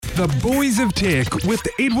The Boys of Tech with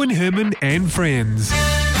Edwin Herman and friends.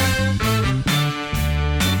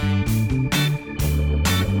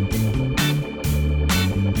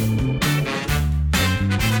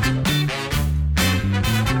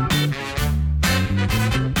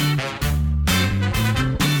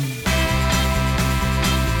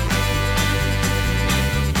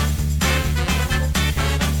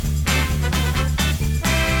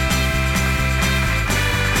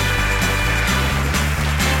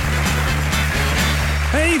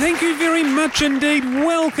 Thank you very much indeed.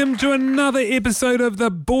 Welcome to another episode of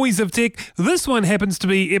The Boys of Tech. This one happens to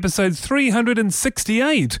be episode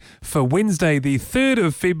 368 for Wednesday, the 3rd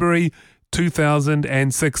of February,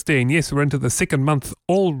 2016. Yes, we're into the second month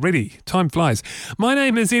already. Time flies. My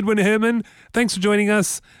name is Edwin Herman. Thanks for joining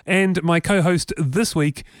us. And my co-host this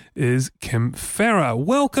week is Kim Farah.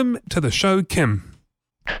 Welcome to the show, Kim.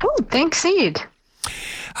 Oh, thanks, Ed.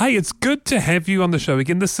 Hey, it's good to have you on the show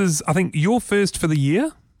again. This is, I think, your first for the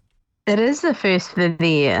year. It is the first for the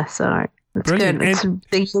year, so it's Brilliant. good.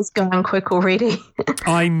 The year's going quick already.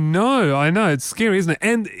 I know. It's scary, isn't it?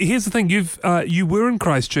 And here's the thing: you were in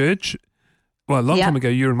Christchurch, well, a long time ago.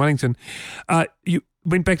 You were in Wellington. You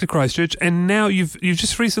went back to Christchurch, and now you've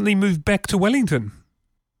just recently moved back to Wellington.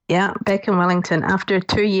 Yeah, back in Wellington after a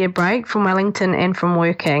 2-year break from Wellington and from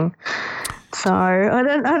working. So I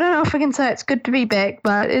don't know if I can say it's good to be back,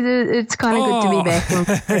 but it's kind of good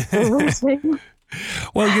to be back.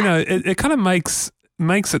 Well, you know, it kind of makes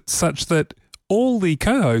it such that all the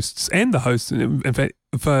co-hosts and the hosts, in fact,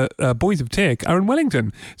 for Boys of Tech are in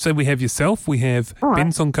Wellington. So we have yourself, we have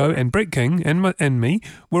Ben Sonko and Brett King and me.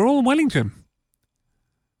 We're all in Wellington.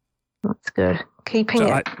 That's good. Keeping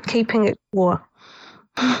it core.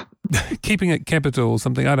 Keeping it capital or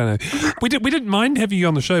something. I don't know. We didn't mind having you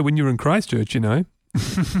on the show when you were in Christchurch, you know.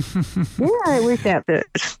 Yeah, it worked out good.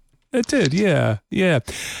 It did, yeah.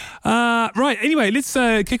 Right, anyway, let's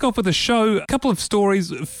kick off with the show. A couple of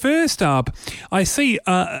stories. First up, I see,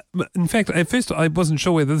 in fact, at first I wasn't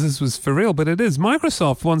sure whether this was for real, but it is.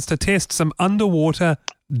 Microsoft wants to test some underwater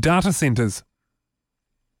data centers.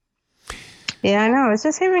 Yeah, I know. I was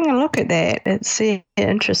just having a look at that. It's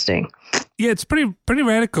interesting. Yeah, it's pretty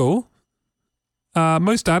radical.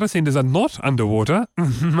 Most data centers are not underwater.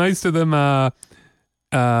 Most of them are,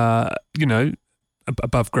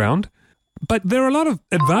 above ground. But there are a lot of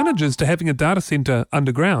advantages to having a data center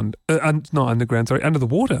under the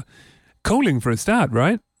water. Cooling for a start,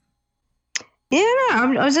 right? Yeah,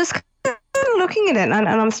 no, I was just looking at it, and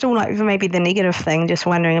I'm still like maybe the negative thing, just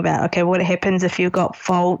wondering about, okay, what happens if you've got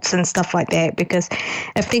faults and stuff like that, because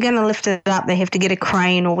if they're going to lift it up, they have to get a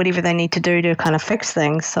crane or whatever they need to do to kind of fix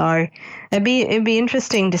things. So it'd be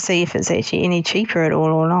interesting to see if it's actually any cheaper at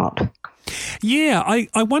all or not. Yeah,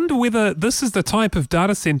 I wonder whether this is the type of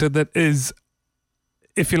data center that is,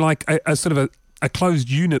 if you like, a sort of a closed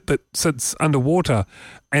unit that sits underwater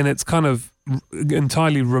and it's kind of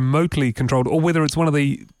entirely remotely controlled, or whether it's one of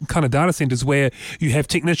the kind of data centers where you have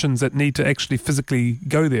technicians that need to actually physically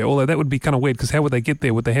go there, although that would be kind of weird because how would they get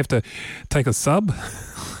there? Would they have to take a sub?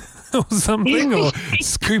 Or something, or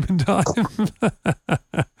scuba dive.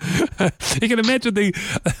 You can imagine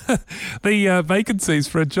the vacancies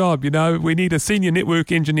for a job. You know, we need a senior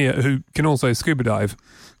network engineer who can also scuba dive.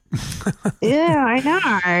 Yeah, I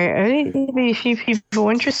know. There'd be a few people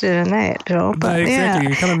interested in that job. But exactly, yeah.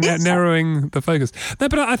 You're kind of narrowing the focus. No,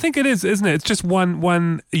 but I think it is, isn't it? It's just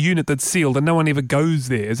one unit that's sealed and no one ever goes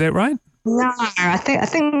there. Is that right? No, I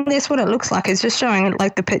think that's what it looks like. It's just showing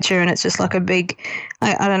like the picture, and it's just like a big,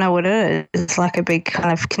 I don't know what it is. It's like a big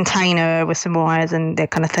kind of container with some wires and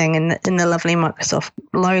that kind of thing, and in the lovely Microsoft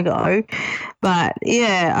logo. But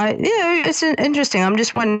it's interesting. I'm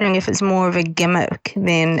just wondering if it's more of a gimmick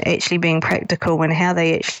than actually being practical, and how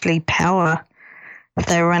they actually power, if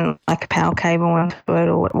they run like a power cable into it,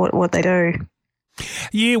 or what they do.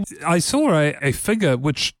 Yeah, I saw a figure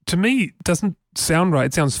which to me doesn't sound right.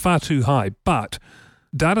 It sounds far too high, but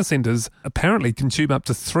data centers apparently consume up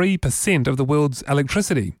to 3% of the world's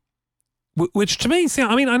electricity, which to me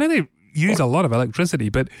sound, I mean, I know they use a lot of electricity,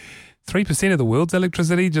 but 3% of the world's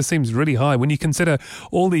electricity just seems really high when you consider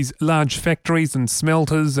all these large factories and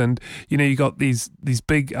smelters, and you got these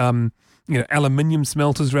big aluminium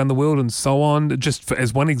smelters around the world and so on. Just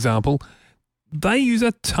as one example, they use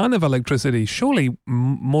a ton of electricity, surely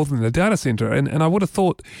more than the data center. And I would have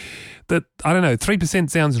thought that, I don't know, 3%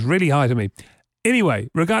 sounds really high to me. Anyway,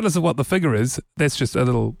 regardless of what the figure is, that's just a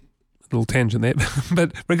little tangent there.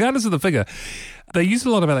 But regardless of the figure, they use a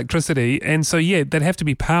lot of electricity. And so, yeah, they'd have to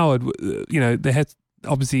be powered. They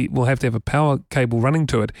obviously will have to have a power cable running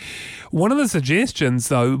to it. One of the suggestions,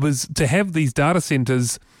 though, was to have these data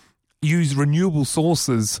centers use renewable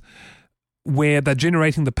sources where they're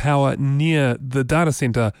generating the power near the data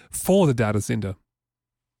center for the data center.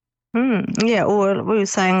 Yeah, or we were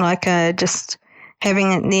saying like just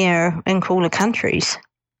having it near in cooler countries.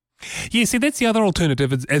 Yeah, see, that's the other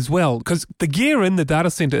alternative as well, because the gear in the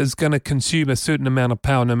data center is going to consume a certain amount of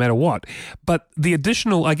power no matter what. But the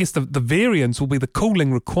additional, I guess the variance will be the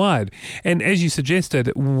cooling required. And as you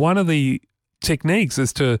suggested, one of the techniques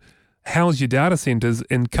is to house your data centers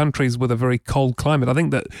in countries with a very cold climate. I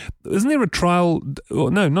think that, isn't there a trial,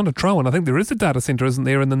 no, not a trial one, I think there is a data center, isn't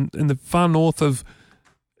there, in the far north of,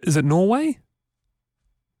 is it Norway?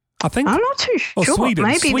 I think. I'm not too sure. Sweden.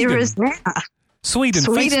 Maybe there is now. Sweden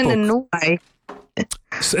Facebook. And Norway.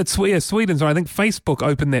 Sweden. Sorry, I think Facebook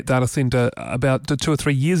opened that data center about 2 or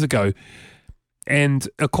 3 years ago. And,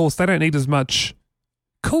 of course, they don't need as much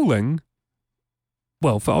cooling,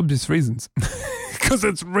 well, for obvious reasons, because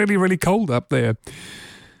it's really, really cold up there.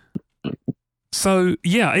 So,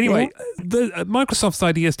 yeah, anyway, Microsoft's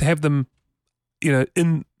idea is to have them,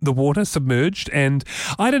 in the water, submerged. And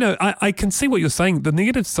I don't know, I can see what you're saying. The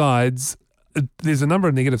negative sides, there's a number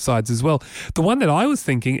of negative sides as well. The one that I was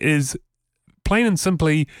thinking is plain and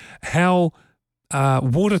simply how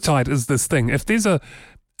watertight is this thing? If there's a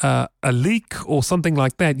leak or something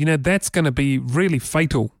like that, that's going to be really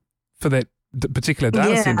fatal for that particular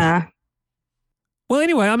data center. Well,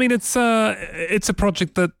 anyway, I mean, it's a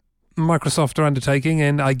project that Microsoft are undertaking,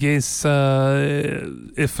 and I guess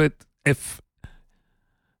if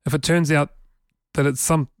it turns out that it's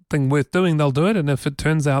something worth doing, they'll do it. And if it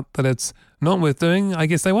turns out that it's not worth doing, I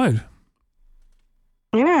guess they won't.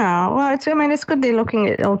 Yeah, well, it's good they're looking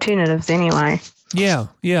at alternatives anyway. Yeah.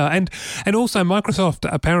 And also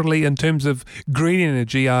Microsoft apparently in terms of green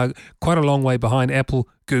energy are quite a long way behind Apple,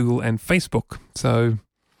 Google and Facebook. So,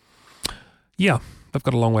 yeah, they've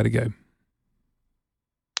got a long way to go.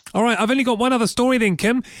 All right, I've only got one other story then,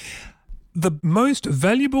 Kim. The most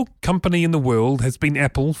valuable company in the world has been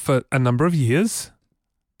Apple for a number of years.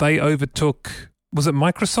 They overtook, was it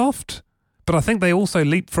Microsoft? But I think they also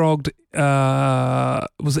leapfrogged,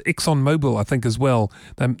 was it ExxonMobil, I think, as well.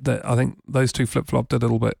 I think those two flip-flopped a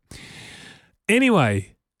little bit.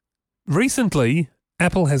 Anyway, recently,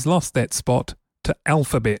 Apple has lost that spot to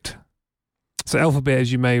Alphabet. So Alphabet,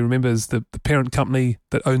 as you may remember, is the parent company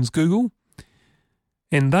that owns Google.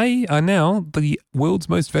 And they are now the world's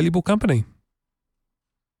most valuable company.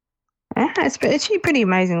 Yeah, it's actually pretty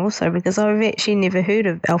amazing also because I've actually never heard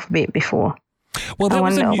of Alphabet before. Well, that I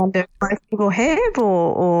wonder if most people have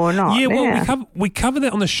or not. Yeah, well, we covered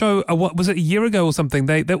that on the show, what was it, a year ago or something?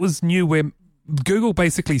 That was new where Google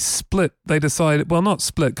basically split. They decided, well, not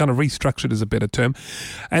split, kind of restructured is a better term.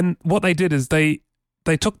 And what they did is they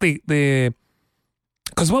took their...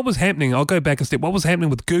 Because what was happening, I'll go back a step, what was happening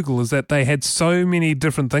with Google is that they had so many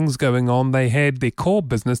different things going on. They had their core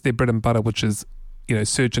business, their bread and butter, which is,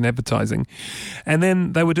 search and advertising. And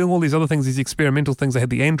then they were doing all these other things, these experimental things. They had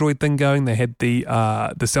the Android thing going. They had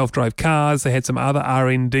the self-drive cars. They had some other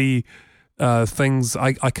R&D things.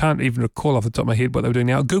 I can't even recall off the top of my head what they were doing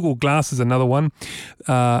now. Google Glass is another one.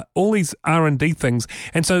 All these R&D things.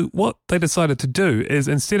 And so what they decided to do is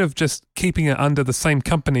instead of just keeping it under the same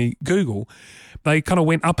company, Google, they kind of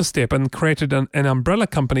went up a step and created an umbrella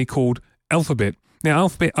company called Alphabet. Now,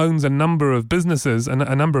 Alphabet owns a number of businesses and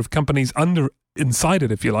a number of companies inside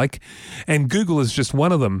it, if you like, and Google is just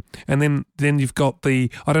one of them. And then you've got I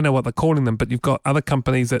don't know what they're calling them, but you've got other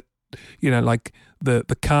companies that, like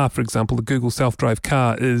the car, for example, the Google self-drive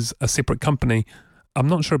car is a separate company. I'm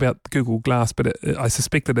not sure about Google Glass, but I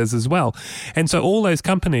suspect it is as well. And so all those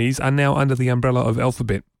companies are now under the umbrella of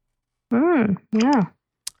Alphabet. Yeah.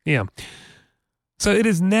 Yeah. So it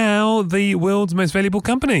is now the world's most valuable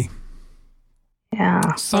company.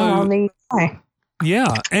 Yeah. So,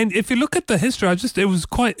 yeah. And if you look at the history, it was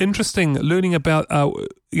quite interesting learning about, or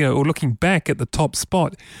looking back at the top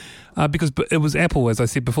spot, because it was Apple, as I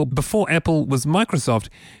said before. Before Apple was Microsoft,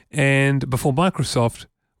 and before Microsoft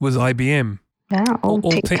was IBM.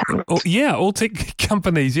 Yeah, all tech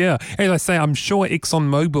companies, yeah. As I say, I'm sure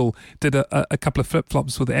ExxonMobil did a couple of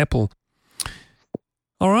flip-flops with Apple.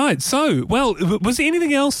 All right. So, well, was there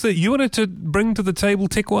anything else that you wanted to bring to the table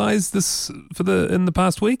tech-wise in the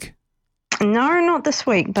past week? No, not this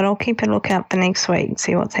week, but I'll keep a lookout for next week,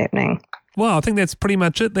 see what's happening. Well, I think that's pretty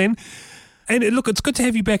much it then. And look, it's good to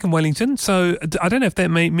have you back in Wellington. So I don't know if that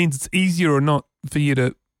means it's easier or not for you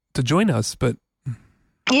to join us, but...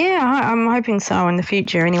 Yeah, I'm hoping so in the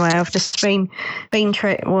future anyway. I've just been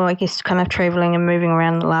I guess kind of travelling and moving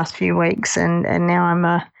around the last few weeks, and now I'm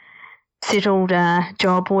a settled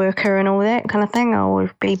job worker and all that kind of thing. I will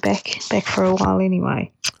be back for a while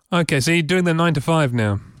anyway. Okay, so you're doing the 9 to 5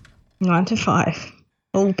 now? 9 to 5.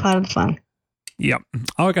 All part of the fun. Yep.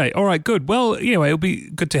 Okay. All right. Good. Well, anyway, it'll be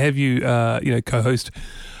good to have you, co-host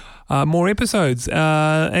more episodes.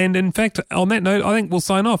 And in fact, on that note, I think we'll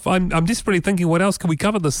sign off. I'm desperately thinking, what else can we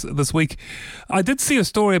cover this week? I did see a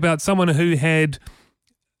story about someone who had,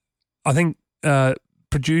 I think,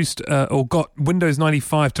 produced or got Windows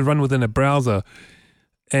 95 to run within a browser.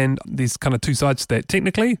 And there's kind of two sides to that.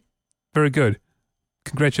 Technically, very good.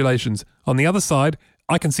 Congratulations. On the other side,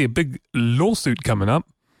 I can see a big lawsuit coming up.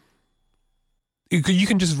 You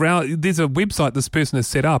can just there's a website this person has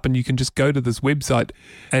set up, and you can just go to this website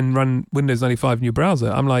and run Windows 95 in your browser.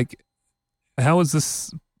 I'm like, how is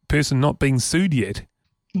this person not being sued yet?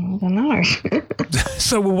 I don't know.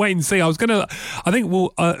 So we'll wait and see. I think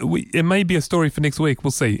it may be a story for next week.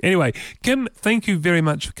 We'll see. Anyway, Kim, thank you very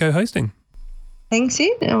much for co-hosting. Thanks,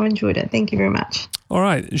 Ed. I enjoyed it. Thank you very much. All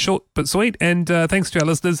right. Short but sweet. And thanks to our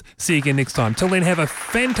listeners. See you again next time. Till then, have a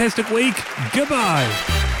fantastic week.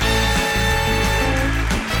 Goodbye.